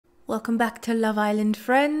Welcome back to Love Island,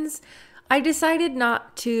 friends. I decided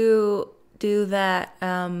not to do that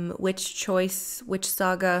which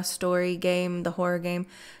saga story game, the horror game,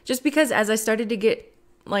 just because as I started to get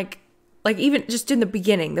like even just in the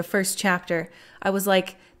beginning, the first chapter, I was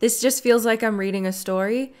like, this just feels like I'm reading a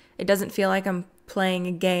story. It doesn't feel like I'm playing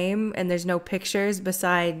a game, and there's no pictures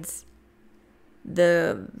besides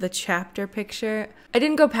the chapter picture. I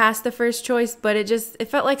didn't go past the first choice, but it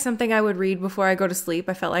felt like something I would read before I go to sleep.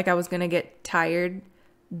 I felt like I was gonna get tired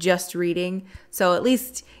just reading. So at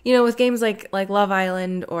least, with games like Love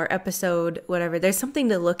Island or Episode, whatever, there's something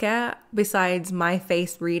to look at besides my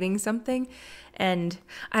face reading something. And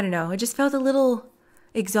I don't know, it just felt a little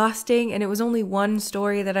exhausting, and it was only one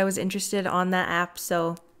story that I was interested on that app,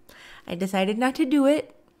 so I decided not to do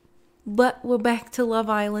it. But we're back to Love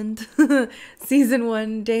Island, Season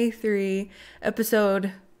 1, Day 3,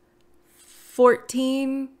 Episode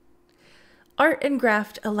 14. Art and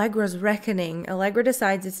Graft, Allegra's Reckoning. Allegra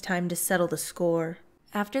decides it's time to settle the score.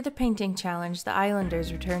 After the painting challenge, the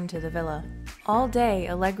Islanders return to the villa. All day,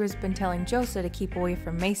 Allegra's been telling Josa to keep away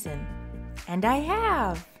from Mason. And I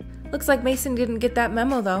have! Looks like Mason didn't get that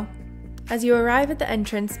memo, though. As you arrive at the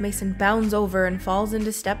entrance, Mason bounds over and falls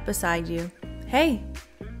into step beside you. Hey!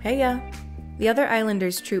 Heya! The other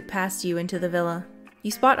Islanders troop past you into the villa. You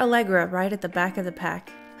spot Allegra right at the back of the pack.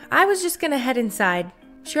 I was just gonna head inside.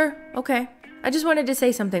 Sure, okay. I just wanted to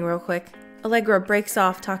say something real quick. Allegra breaks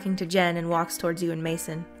off talking to Jen and walks towards you and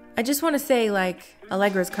Mason. I just want to say,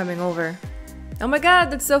 Allegra's coming over. Oh my god,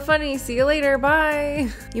 that's so funny. See you later, bye!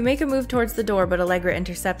 You make a move towards the door, but Allegra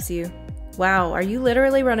intercepts you. Wow, are you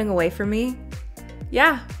literally running away from me?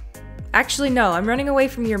 Yeah. Actually, no, I'm running away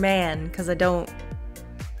from your man, because I don't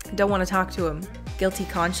want to talk to him. Guilty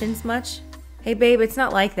conscience much? Hey babe, it's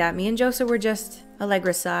not like that. Me and Josa were just...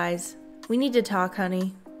 Allegra sighs. We need to talk,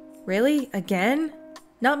 honey. Really? Again?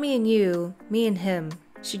 Not me and you. Me and him.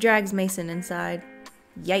 She drags Mason inside.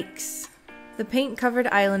 Yikes. The paint-covered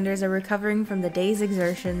Islanders are recovering from the day's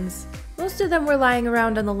exertions. Most of them were lying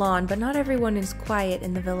around on the lawn, but not everyone is quiet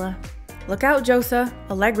in the villa. Look out, Josa.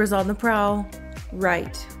 Allegra's on the prowl.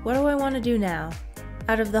 Right. What do I want to do now?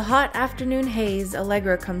 Out of the hot afternoon haze,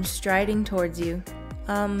 Allegra comes striding towards you.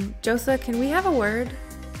 Josa, can we have a word?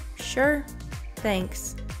 Sure.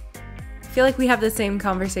 Thanks. I feel like we have the same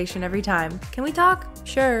conversation every time. Can we talk?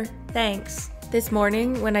 Sure. Thanks. This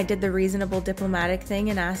morning, when I did the reasonable diplomatic thing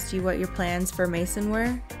and asked you what your plans for Mason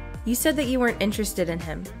were, you said that you weren't interested in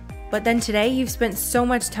him. But then today, you've spent so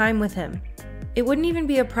much time with him. It wouldn't even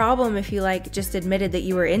be a problem if you, just admitted that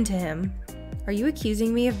you were into him. Are you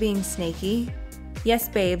accusing me of being snaky? Yes,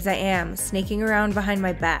 babes, I am, snaking around behind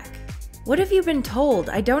my back. What have you been told?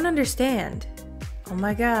 I don't understand. Oh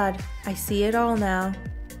my god, I see it all now.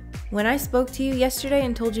 When I spoke to you yesterday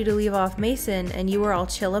and told you to leave off Mason and you were all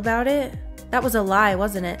chill about it, that was a lie,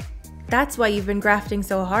 wasn't it? That's why you've been grafting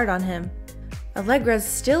so hard on him. Allegra's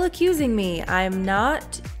still accusing me. I'm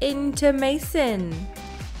not into Mason.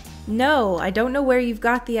 No, I don't know where you've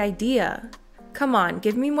got the idea. Come on,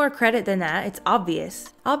 give me more credit than that. It's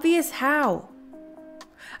obvious. Obvious how?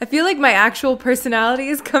 I feel like my actual personality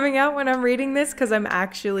is coming out when I'm reading this because I'm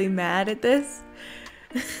actually mad at this.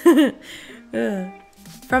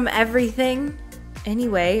 From everything.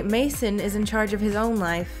 Anyway, Mason is in charge of his own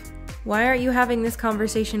life. Why aren't you having this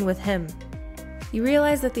conversation with him? You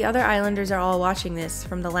realize that the other Islanders are all watching this,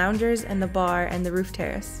 from the loungers and the bar and the roof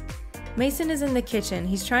terrace. Mason is in the kitchen.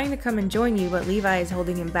 He's trying to come and join you, but Levi is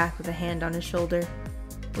holding him back with a hand on his shoulder.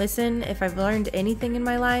 Listen, if I've learned anything in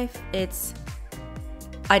my life, it's...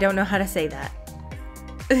 I don't know how to say that.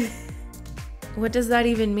 What does that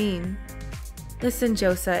even mean? Listen,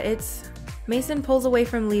 Josa, it's... Mason pulls away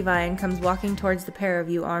from Levi and comes walking towards the pair of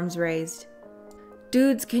you, arms raised.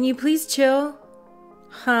 Dudes, can you please chill?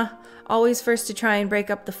 Huh, always first to try and break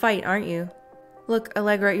up the fight, aren't you? Look,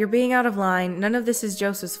 Allegra, you're being out of line. None of this is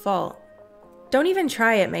Josa's fault. Don't even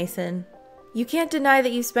try it, Mason. You can't deny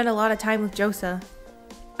that you spent a lot of time with Josa.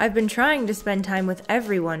 I've been trying to spend time with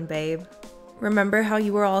everyone, babe. Remember how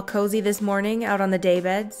you were all cozy this morning out on the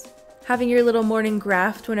daybeds? Having your little morning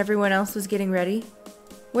graft when everyone else was getting ready?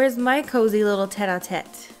 Where's my cozy little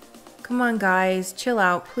tete-a-tete? Come on, guys, chill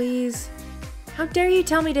out, please. How dare you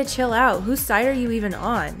tell me to chill out? Whose side are you even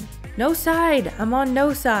on? No side! I'm on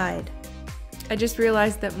no side. I just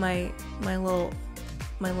realized that my little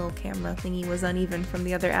camera thingy was uneven from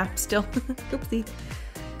the other app still. Oopsie.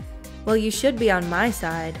 Well, you should be on my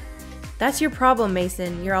side. That's your problem,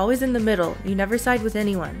 Mason. You're always in the middle. You never side with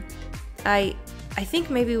anyone. I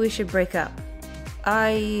think maybe we should break up.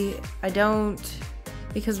 I don't...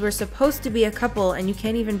 Because we're supposed to be a couple and you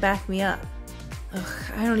can't even back me up. Ugh,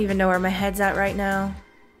 I don't even know where my head's at right now.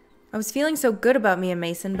 I was feeling so good about me and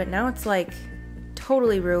Mason, but now it's like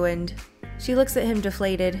totally ruined. She looks at him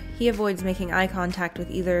deflated. He avoids making eye contact with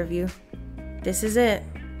either of you. This is it.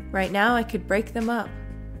 Right now I could break them up.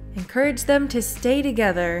 Encourage them to stay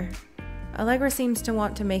together. Allegra seems to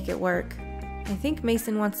want to make it work. I think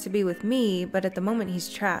Mason wants to be with me, but at the moment he's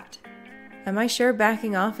trapped. Am I sure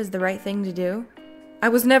backing off is the right thing to do? I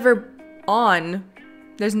was never on.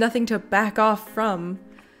 There's nothing to back off from.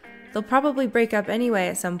 They'll probably break up anyway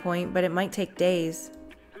at some point, but it might take days.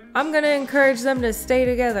 I'm gonna encourage them to stay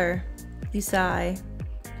together. You sigh.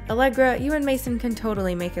 Allegra, you and Mason can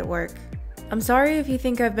totally make it work. I'm sorry if you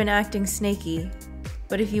think I've been acting snaky,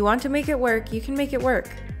 but if you want to make it work, you can make it work.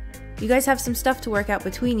 You guys have some stuff to work out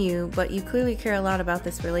between you, but you clearly care a lot about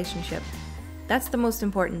this relationship. That's the most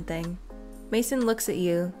important thing. Mason looks at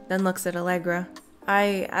you, then looks at Allegra.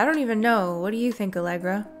 I don't even know. What do you think,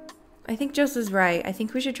 Allegra? I think Josa's right. I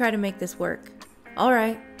think we should try to make this work.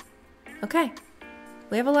 Alright. Okay.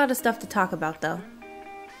 We have a lot of stuff to talk about, though.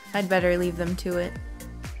 I'd better leave them to it.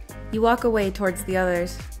 You walk away towards the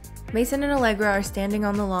others. Mason and Allegra are standing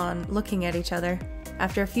on the lawn, looking at each other.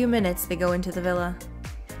 After a few minutes, they go into the villa.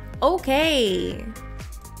 Okay.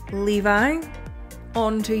 Lvly,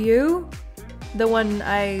 on to you. The one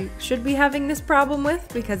I should be having this problem with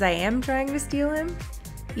because I am trying to steal him.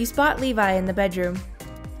 You spot Lvly in the bedroom.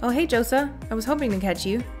 Oh hey Josa, I was hoping to catch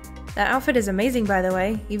you. That outfit is amazing by the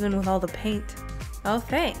way, even with all the paint. Oh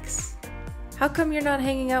thanks. How come you're not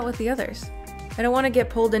hanging out with the others? I don't want to get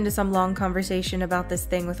pulled into some long conversation about this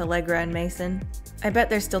thing with Allegra and Mason. I bet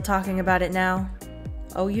they're still talking about it now.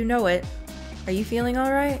 Oh, you know it. Are you feeling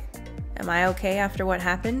alright? Am I okay after what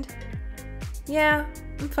happened? Yeah,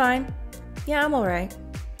 I'm fine. Yeah, I'm alright.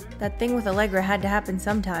 That thing with Allegra had to happen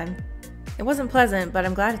sometime. It wasn't pleasant, but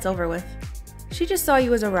I'm glad it's over with. She just saw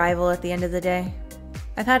you as a rival at the end of the day.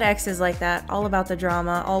 I've had exes like that, all about the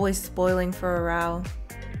drama, always spoiling for a row.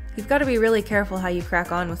 You've got to be really careful how you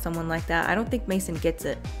crack on with someone like that. I don't think Mason gets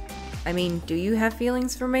it. I mean, do you have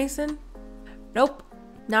feelings for Mason? Nope,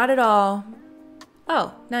 not at all.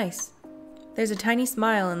 Oh, nice. There's a tiny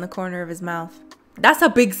smile in the corner of his mouth. That's a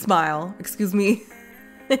big smile, excuse me.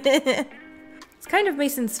 It's kind of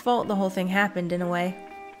Mason's fault the whole thing happened in a way.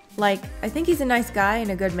 Like, I think he's a nice guy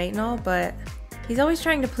and a good mate and all, but he's always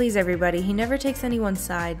trying to please everybody. He never takes anyone's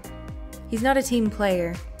side. He's not a team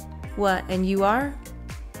player. What, and you are?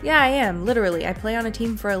 Yeah, I am, literally. I play on a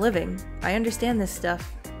team for a living. I understand this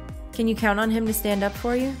stuff. Can you count on him to stand up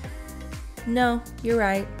for you? No, you're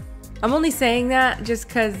right. I'm only saying that just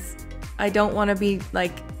because I don't want to be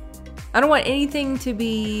like, I don't want anything to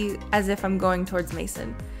be as if I'm going towards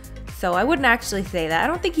Mason. So I wouldn't actually say that. I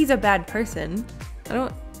don't think he's a bad person.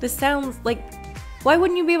 This sounds like, why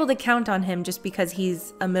wouldn't you be able to count on him just because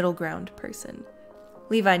he's a middle ground person?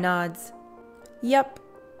 Lvly nods. Yep.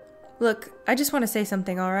 Look, I just want to say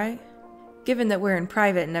something, alright? Given that we're in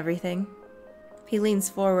private and everything. He leans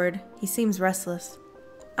forward. He seems restless.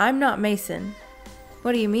 I'm not Mason.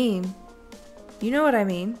 What do you mean? You know what I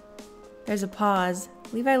mean. There's a pause.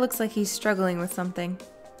 Lvly looks like he's struggling with something.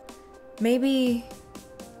 Maybe...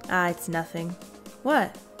 it's nothing.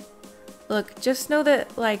 What? Look, just know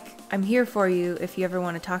that, like, I'm here for you if you ever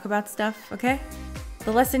want to talk about stuff, okay?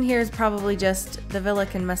 The lesson here is probably just the villa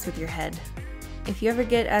can mess with your head. If you ever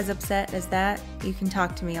get as upset as that, you can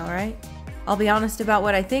talk to me, alright? I'll be honest about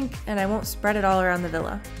what I think, and I won't spread it all around the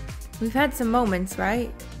villa. We've had some moments,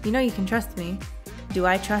 right? You know you can trust me. Do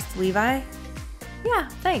I trust Lvly? Yeah,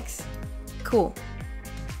 thanks. Cool.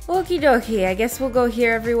 Okie dokie, I guess we'll go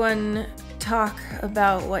hear everyone talk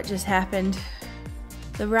about what just happened.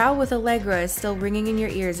 The row with Allegra is still ringing in your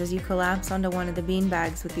ears as you collapse onto one of the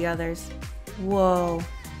beanbags with the others. Whoa.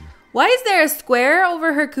 Why is there a square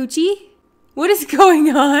over her coochie? What is going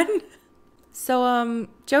on? So,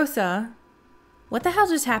 Josa, what the hell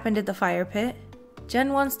just happened at the fire pit?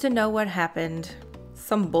 Jen wants to know what happened.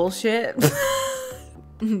 Some bullshit?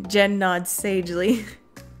 Jen nods sagely.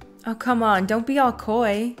 Oh, come on, don't be all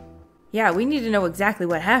coy. Yeah, we need to know exactly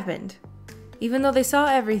what happened. Even though they saw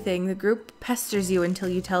everything, the group pesters you until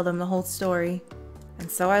you tell them the whole story.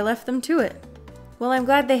 And so I left them to it. Well, I'm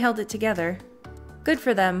glad they held it together. Good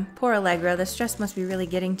for them. Poor Allegra, the stress must be really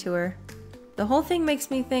getting to her. The whole thing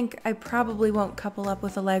makes me think I probably won't couple up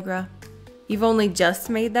with Allegra. You've only just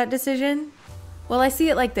made that decision? Well, I see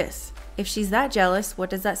it like this. If she's that jealous,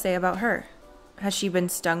 what does that say about her? Has she been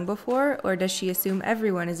stung before, or does she assume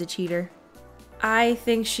everyone is a cheater? I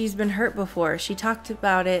think she's been hurt before. She talked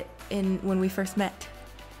about it when we first met.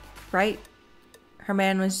 Right? Her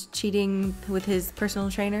man was cheating with his personal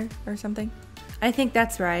trainer or something? I think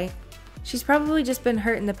that's right. She's probably just been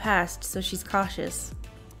hurt in the past, so she's cautious.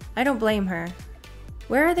 I don't blame her.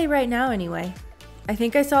 Where are they right now anyway? I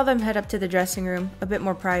think I saw them head up to the dressing room, a bit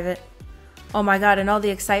more private. Oh my god, and all the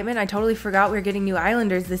excitement, I totally forgot we were getting new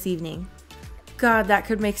Islanders this evening. God, that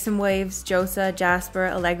could make some waves. Josa, Jasper,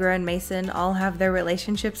 Allegra, and Mason all have their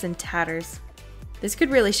relationships in tatters. This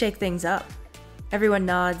could really shake things up. Everyone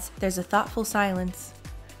nods. There's a thoughtful silence.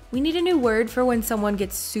 We need a new word for when someone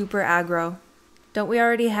gets super aggro. Don't we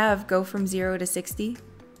already have go from 0 to 60?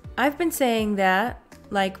 I've been saying that,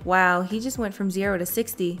 like, wow, he just went from 0 to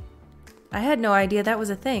 60. I had no idea that was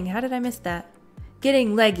a thing. How did I miss that?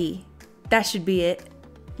 Getting leggy. That should be it.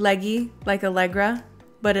 Leggy, like Allegra,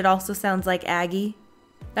 but it also sounds like Aggie.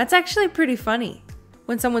 That's actually pretty funny.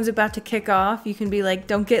 When someone's about to kick off, you can be like,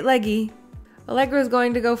 don't get leggy. Allegra's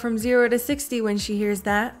going to go from 0 to 60 when she hears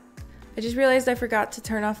that. I just realized I forgot to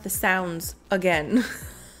turn off the sounds again.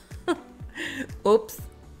 Oops.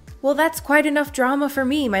 Well, that's quite enough drama for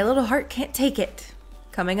me. My little heart can't take it.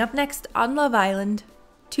 Coming up next on Love Island.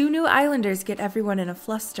 2 new Islanders get everyone in a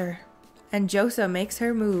fluster. And Josa makes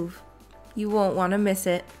her move. You won't want to miss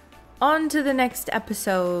it. On to the next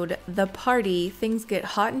episode. The party. Things get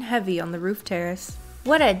hot and heavy on the roof terrace.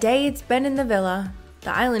 What a day it's been in the villa.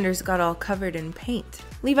 The Islanders got all covered in paint.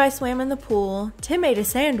 Levi swam in the pool. Tim ate a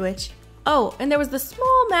sandwich. Oh, and there was the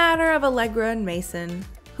small matter of Allegra and Mason,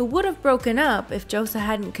 who would have broken up if Josa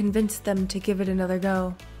hadn't convinced them to give it another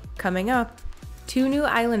go. Coming up, 2 new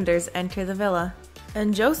Islanders enter the villa.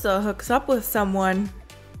 And Josa hooks up with someone.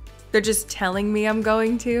 They're just telling me I'm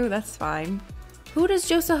going to? That's fine. Who does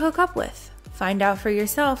Josa hook up with? Find out for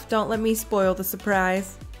yourself, don't let me spoil the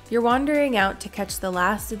surprise. You're wandering out to catch the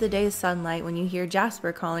last of the day's sunlight when you hear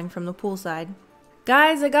Jasper calling from the poolside.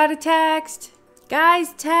 Guys, I got a text!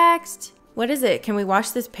 Guys, text! What is it? Can we wash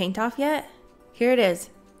this paint off yet? Here it is.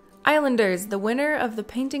 Islanders, the winner of the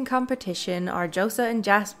painting competition are Josa and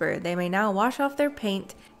Jasper. They may now wash off their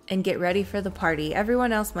paint and get ready for the party.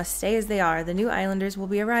 Everyone else must stay as they are. The new Islanders will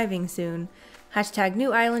be arriving soon. Hashtag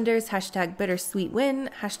new Islanders, hashtag bittersweet win,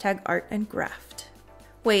 hashtag art and graft.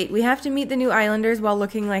 Wait, we have to meet the new Islanders while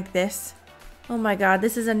looking like this? Oh my god,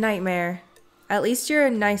 this is a nightmare. At least you're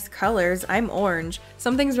in nice colors. I'm orange.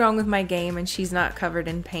 Something's wrong with my game and she's not covered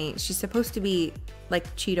in paint. She's supposed to be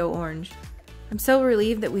like Cheeto orange. I'm so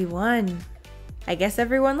relieved that we won. I guess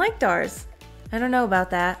everyone liked ours. I don't know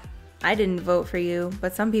about that. I didn't vote for you,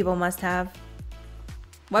 but some people must have.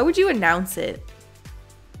 Why would you announce it?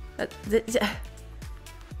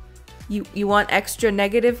 You want extra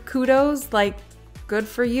negative kudos? Like, good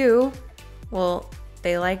for you. Well,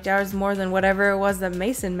 they liked ours more than whatever it was that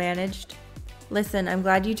Mason managed. Listen, I'm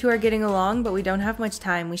glad you two are getting along, but we don't have much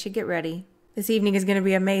time. We should get ready. This evening is going to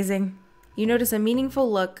be amazing. You notice a meaningful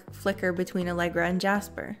look flicker between Allegra and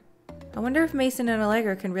Jasper. I wonder if Mason and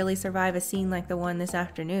Allegra can really survive a scene like the one this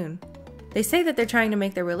afternoon. They say that they're trying to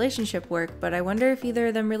make their relationship work, but I wonder if either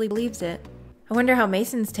of them really believes it. I wonder how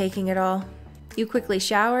Mason's taking it all. You quickly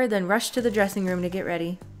shower, then rush to the dressing room to get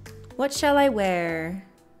ready. What shall I wear?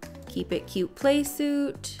 Keep it cute play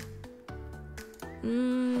suit.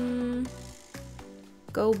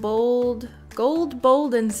 Go bold. Gold,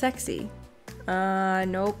 bold, and sexy.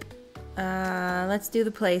 Nope. Let's do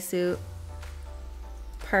the play suit.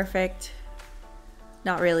 Perfect.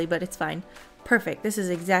 Not really, but it's fine. Perfect. This is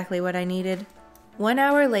exactly what I needed. 1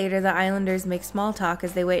 hour later, the Islanders make small talk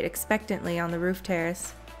as they wait expectantly on the roof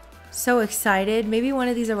terrace. So excited. Maybe one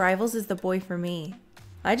of these arrivals is the boy for me.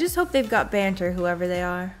 I just hope they've got banter, whoever they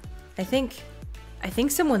are. I think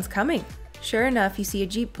someone's coming. Sure enough, you see a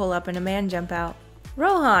Jeep pull up and a man jump out.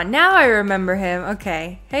 Rohan! Now I remember him.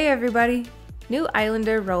 Okay. Hey, everybody. New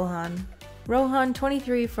Islander, Rohan. Rohan,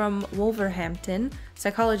 23, from Wolverhampton.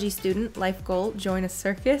 Psychology student. Life goal, join a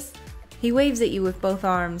circus. He waves at you with both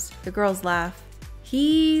arms. The girls laugh.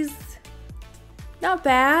 He's not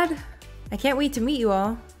bad. I can't wait to meet you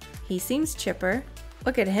all. He seems chipper.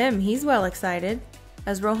 Look at him, he's well excited.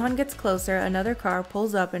 As Rohan gets closer, another car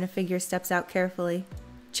pulls up and a figure steps out carefully.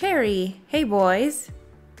 Cherry! Hey boys!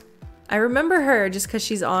 I remember her just because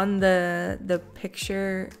she's on the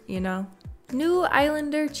picture, you know? New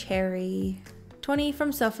Islander Cherry. 20,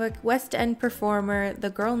 from Suffolk, West End performer, the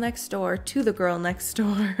girl next door to the girl next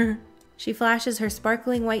door. She flashes her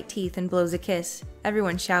sparkling white teeth and blows a kiss.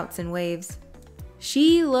 Everyone shouts and waves.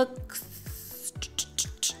 She looks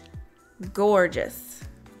gorgeous.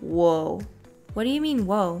 Whoa. What do you mean,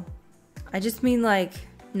 whoa? I just mean like,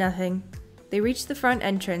 nothing. They reach the front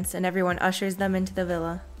entrance and everyone ushers them into the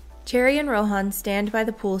villa. Cherry and Rohan stand by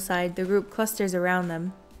the poolside, the group clusters around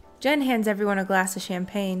them. Jen hands everyone a glass of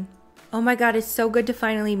champagne. Oh my god, it's so good to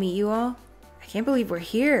finally meet you all. I can't believe we're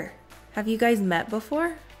here. Have you guys met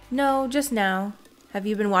before? No, just now. Have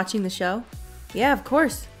you been watching the show? Yeah, of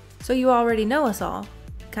course. So you already know us all?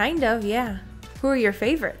 Kind of, yeah. Who are your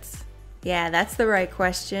favorites? Yeah, that's the right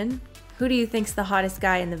question. Who do you think's the hottest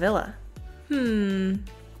guy in the villa?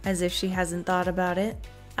 As if she hasn't thought about it.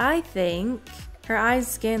 I think... Her eyes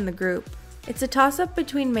scan the group. It's a toss-up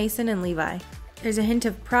between Mason and Lvly. There's a hint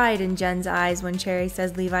of pride in Jen's eyes when Cherry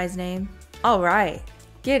says Levi's name. Alright,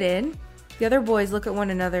 get in. The other boys look at one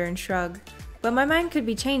another and shrug. But my mind could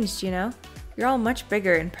be changed, you know? You're all much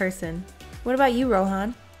bigger in person. What about you,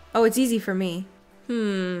 Rohan? Oh, it's easy for me.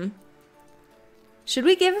 Should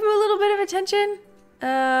we give him a little bit of attention?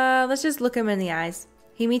 Let's just look him in the eyes.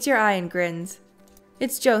 He meets your eye and grins.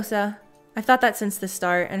 It's Josa. I've thought that since the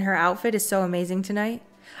start, and her outfit is so amazing tonight.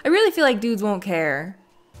 I really feel like dudes won't care.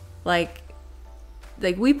 Like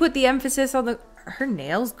we put the emphasis on her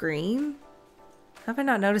nails green? Have I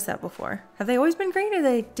not noticed that before? Have they always been green,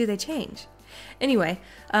 or do they change? Anyway,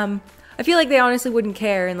 I feel like they honestly wouldn't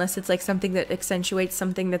care unless it's like something that accentuates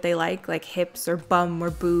something that they like hips or bum or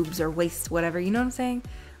boobs or waist, whatever, you know what I'm saying?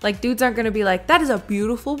 Like, dudes aren't gonna be like, that is a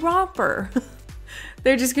beautiful romper.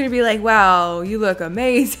 They're just gonna be like, wow, you look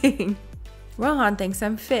amazing. Rohan thinks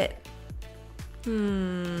I'm fit.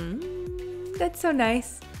 That's so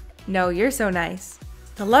nice. No, you're so nice.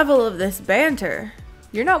 The level of this banter.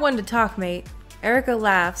 You're not one to talk, mate. Erica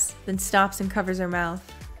laughs, then stops and covers her mouth.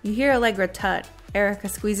 You hear Allegra tut. Erica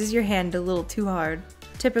squeezes your hand a little too hard.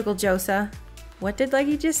 Typical Josa. What did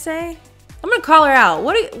Leggy just say? I'm gonna call her out.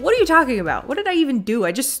 What are you talking about? What did I even do?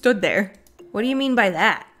 I just stood there. What do you mean by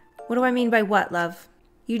that? What do I mean by what, love?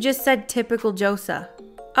 You just said typical Josa.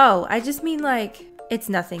 Oh, I just mean like, it's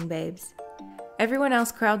nothing, babes. Everyone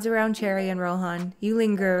else crowds around Cherry and Rohan. You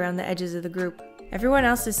linger around the edges of the group. Everyone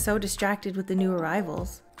else is so distracted with the new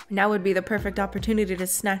arrivals. Now would be the perfect opportunity to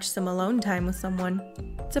snatch some alone time with someone.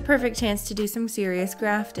 It's a perfect chance to do some serious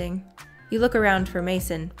grafting. You look around for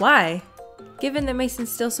Mason. Why? Given that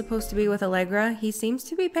Mason's still supposed to be with Allegra, he seems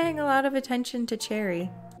to be paying a lot of attention to Cherry.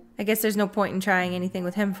 I guess there's no point in trying anything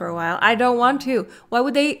with him for a while. I don't want to. Why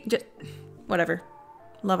would they just... Whatever.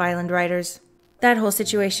 Love Island writers. That whole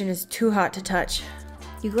situation is too hot to touch.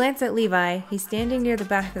 You glance at Lvly. He's standing near the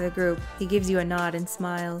back of the group. He gives you a nod and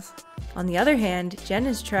smiles. On the other hand, Jen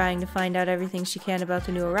is trying to find out everything she can about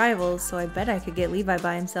the new arrivals, so I bet I could get Lvly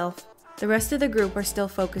by himself. The rest of the group are still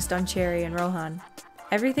focused on Cherry and Rohan.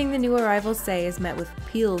 Everything the new arrivals say is met with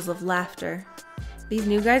peals of laughter. These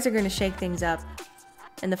new guys are going to shake things up.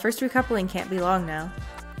 And the first recoupling can't be long now.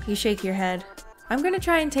 You shake your head. I'm going to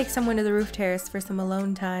try and take someone to the roof terrace for some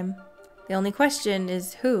alone time. The only question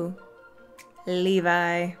is who?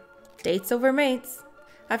 Lvly. Dates over mates.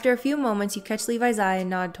 After a few moments, you catch Levi's eye and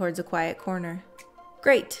nod towards a quiet corner.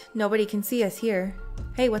 Great, nobody can see us here.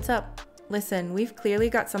 Hey, what's up? Listen, we've clearly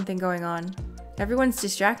got something going on. Everyone's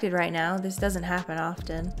distracted right now. This doesn't happen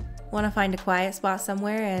often. Want to find a quiet spot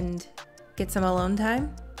somewhere and get some alone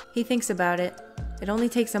time? He thinks about it. It only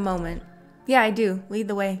takes a moment. Yeah, I do. Lead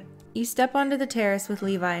the way. You step onto the terrace with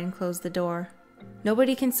Lvly and close the door.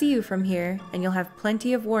 Nobody can see you from here, and you'll have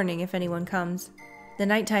plenty of warning if anyone comes. The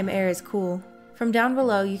nighttime air is cool. From down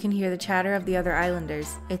below, you can hear the chatter of the other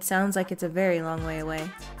islanders. It sounds like it's a very long way away.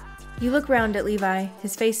 You look round at Lvly.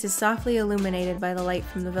 His face is softly illuminated by the light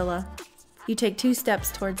from the villa. You take 2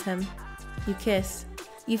 steps towards him. You kiss.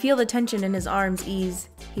 You feel the tension in his arms ease.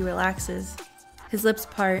 He relaxes. His lips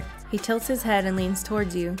part. He tilts his head and leans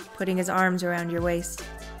towards you, putting his arms around your waist.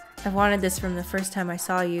 I've wanted this from the first time I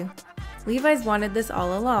saw you. Levi's wanted this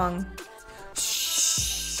all along.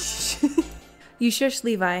 Shh. You shush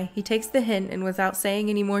Lvly. He takes the hint, and without saying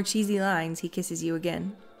any more cheesy lines, he kisses you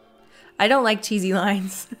again. I don't like cheesy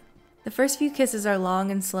lines. The first few kisses are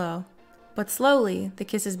long and slow. But slowly, the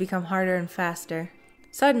kisses become harder and faster.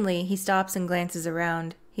 Suddenly, he stops and glances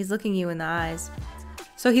around. He's looking you in the eyes.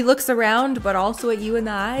 So he looks around, but also at you in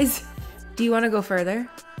the eyes? Do you want to go further?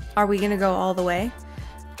 Are we gonna go all the way?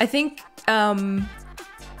 I think,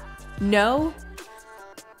 no.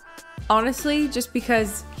 Honestly, just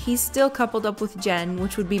because he's still coupled up with Jen,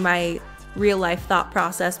 which would be my real life thought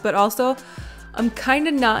process, but also, I'm kind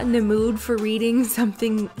of not in the mood for reading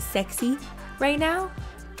something sexy right now.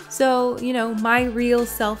 So, you know, my real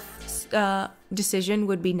self decision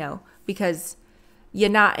would be no, because you're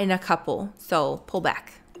not in a couple, so pull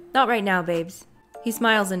back. Not right now, babes. He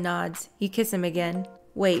smiles and nods. You kiss him again.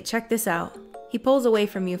 Wait, check this out. He pulls away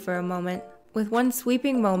from you for a moment. With one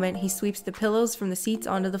sweeping moment, he sweeps the pillows from the seats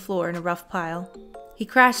onto the floor in a rough pile. He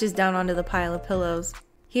crashes down onto the pile of pillows.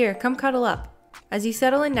 Here, come cuddle up. As you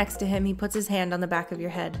settle in next to him, he puts his hand on the back of your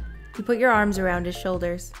head. You put your arms around his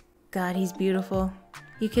shoulders. God, he's beautiful.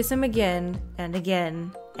 You kiss him again, and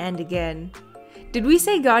again, and again. Did we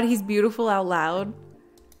say God, he's beautiful out loud?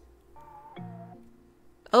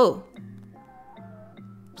 Oh.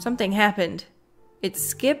 Something happened. It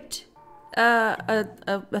skipped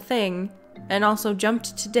a thing and also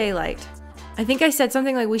jumped to daylight. I think I said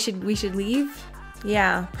something like we should leave.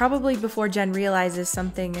 Yeah, probably before Jen realizes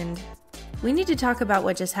something, and we need to talk about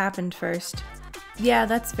what just happened first. Yeah,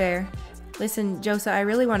 that's fair. Listen, Josa, I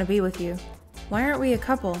really want to be with you. Why aren't we a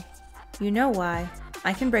couple? You know why.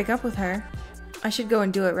 I can break up with her. I should go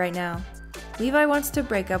and do it right now. Lvly wants to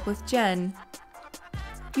break up with Jen.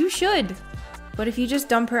 You should! But if you just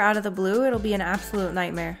dump her out of the blue, it'll be an absolute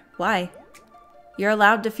nightmare. Why? You're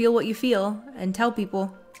allowed to feel what you feel, and tell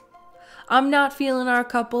people. I'm not feeling our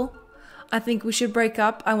couple. I think we should break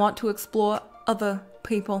up. I want to explore other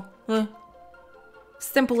people.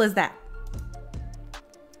 Simple as that.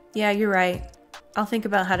 Yeah, you're right. I'll think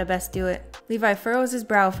about how to best do it. Lvly furrows his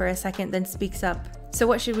brow for a second, then speaks up. So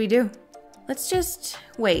what should we do? Let's just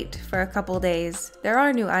wait for a couple days. There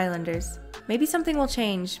are new islanders. Maybe something will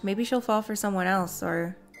change. Maybe she'll fall for someone else,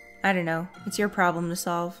 or I don't know. It's your problem to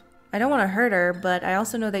solve. I don't want to hurt her, but I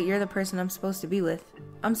also know that you're the person I'm supposed to be with.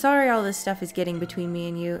 I'm sorry all this stuff is getting between me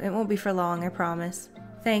and you. It won't be for long, I promise.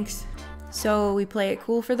 Thanks. So we play it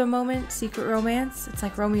cool for the moment? Secret romance? It's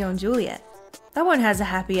like Romeo and Juliet. That one has a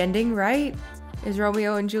happy ending, right? Is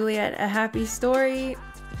Romeo and Juliet a happy story?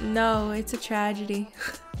 No, it's a tragedy.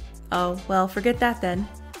 Oh, well, forget that then.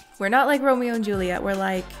 We're not like Romeo and Juliet, we're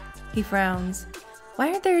like... He frowns. Why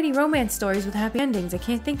aren't there any romance stories with happy endings? I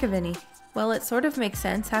can't think of any. Well, it sort of makes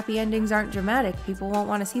sense. Happy endings aren't dramatic. People won't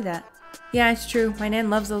want to see that. Yeah, it's true. My nan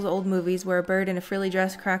loves those old movies where a bird in a frilly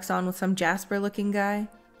dress cracks on with some Jasper-looking guy.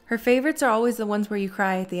 Her favorites are always the ones where you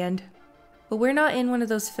cry at the end. But we're not in one of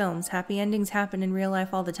those films. Happy endings happen in real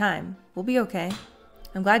life all the time. We'll be okay.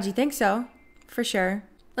 I'm glad you think so. For sure.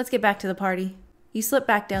 Let's get back to the party. You slip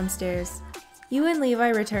back downstairs. You and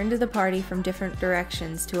Lvly return to the party from different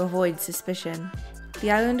directions to avoid suspicion. The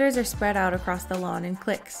islanders are spread out across the lawn in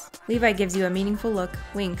cliques. Lvly gives you a meaningful look,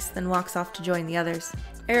 winks, then walks off to join the others.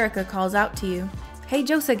 Erica calls out to you. Hey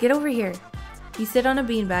Josa, get over here. You sit on a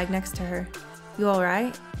beanbag next to her. You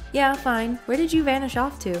alright? Yeah, fine. Where did you vanish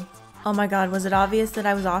off to? Oh my god, was it obvious that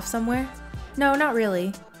I was off somewhere? No, not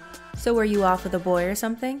really. So were you off with a boy or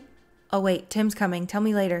something? Oh wait, Tim's coming. Tell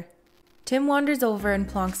me later. Tim wanders over and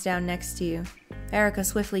plonks down next to you. Erica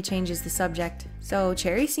swiftly changes the subject. So,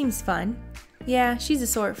 Cherry seems fun. Yeah, she's a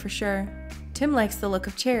sort for sure. Tim likes the look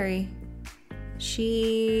of Cherry.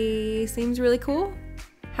 She seems really cool.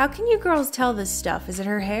 How can you girls tell this stuff? Is it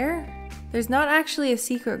her hair? There's not actually a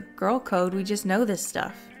secret girl code, we just know this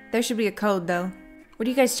stuff. There should be a code though. What are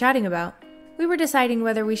you guys chatting about? We were deciding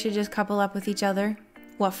whether we should just couple up with each other.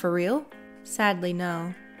 What, for real? Sadly,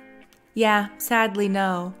 no. Yeah, sadly,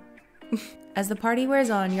 no. As the party wears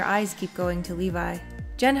on, your eyes keep going to Lvly.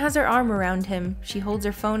 Jen has her arm around him. She holds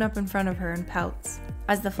her phone up in front of her and pouts.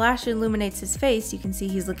 As the flash illuminates his face, you can see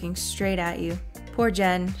he's looking straight at you. Poor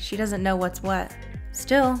Jen, she doesn't know what's what.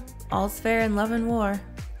 Still, all's fair in love and war.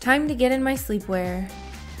 Time to get in my sleepwear.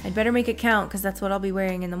 I'd better make it count, because that's what I'll be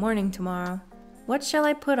wearing in the morning tomorrow. What shall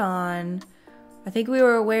I put on? I think we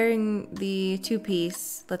were wearing the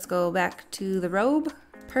two-piece. Let's go back to the robe.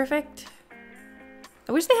 Perfect.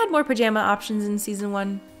 I wish they had more pajama options in season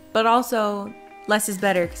 1, but also less is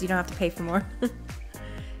better because you don't have to pay for more.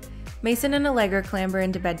 Mason and Allegra clamber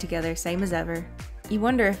into bed together, same as ever. You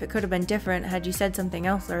wonder if it could have been different had you said something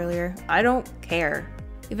else earlier. I don't care.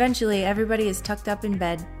 Eventually, everybody is tucked up in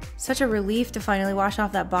bed. Such a relief to finally wash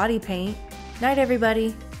off that body paint. Night,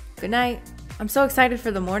 everybody. Good night. I'm so excited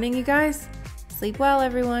for the morning, you guys. Sleep well,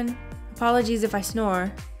 everyone. Apologies if I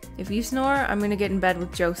snore. If you snore, I'm gonna get in bed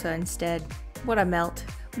with Josa instead. What a melt.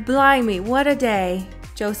 Blimey, what a day.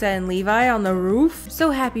 Josa and Lvly on the roof.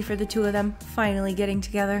 So happy for the two of them finally getting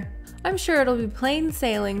together. I'm sure it'll be plain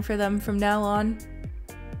sailing for them from now on.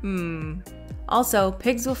 Also,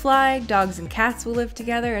 pigs will fly, dogs and cats will live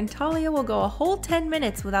together, and Talia will go a whole 10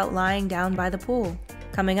 minutes without lying down by the pool.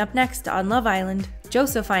 Coming up next on Love Island,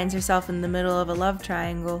 Josa finds herself in the middle of a love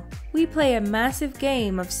triangle. We play a massive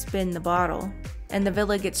game of spin the bottle. And the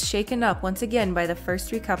villa gets shaken up once again by the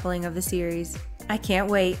first recoupling of the series. I can't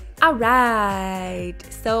wait.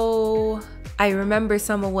 Alright, so I remember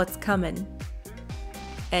some of what's coming.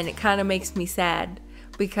 And it kind of makes me sad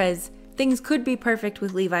because things could be perfect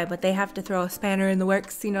with Lvly, but they have to throw a spanner in the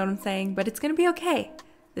works, you know what I'm saying? But it's gonna be okay.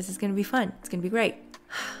 This is gonna be fun. It's gonna be great.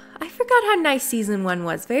 I forgot how nice season 1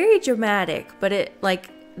 was. Very dramatic, but it, like,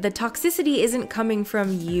 the toxicity isn't coming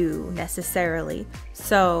from you necessarily.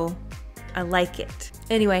 So I like it.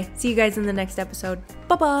 Anyway, see you guys in the next episode.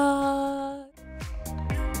 Bye-bye!